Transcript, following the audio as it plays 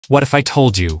What if I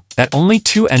told you that only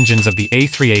 2 engines of the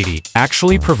A380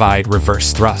 actually provide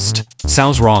reverse thrust?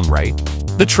 Sounds wrong, right?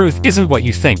 The truth isn't what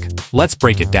you think. Let's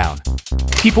break it down.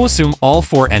 People assume all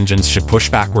 4 engines should push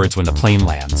backwards when the plane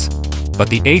lands. But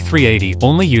the A380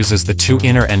 only uses the 2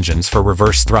 inner engines for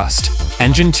reverse thrust,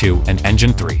 Engine 2 and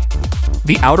Engine 3.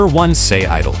 The outer ones stay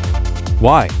idle.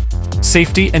 Why?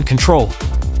 Safety and control.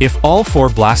 If all 4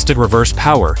 blasted reverse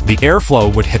power, the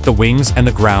airflow would hit the wings and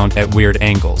the ground at weird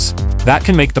angles. That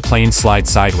can make the plane slide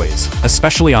sideways,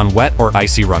 especially on wet or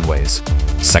icy runways.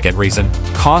 Second reason,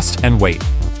 cost and weight.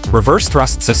 Reverse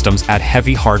thrust systems add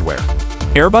heavy hardware.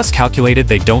 Airbus calculated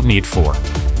they don't need 4.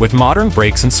 With modern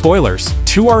brakes and spoilers,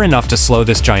 2 are enough to slow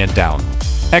this giant down.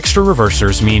 Extra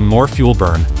reversers mean more fuel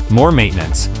burn, more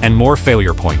maintenance, and more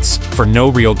failure points, for no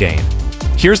real gain.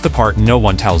 Here's the part no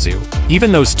one tells you.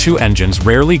 Even those 2 engines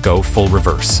rarely go full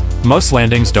reverse. Most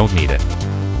landings don't need it.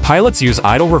 Pilots use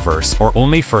idle reverse or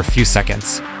only for a few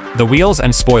seconds. The wheels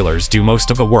and spoilers do most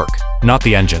of the work, not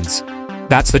the engines.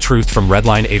 That's the truth from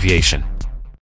Redline Aviation.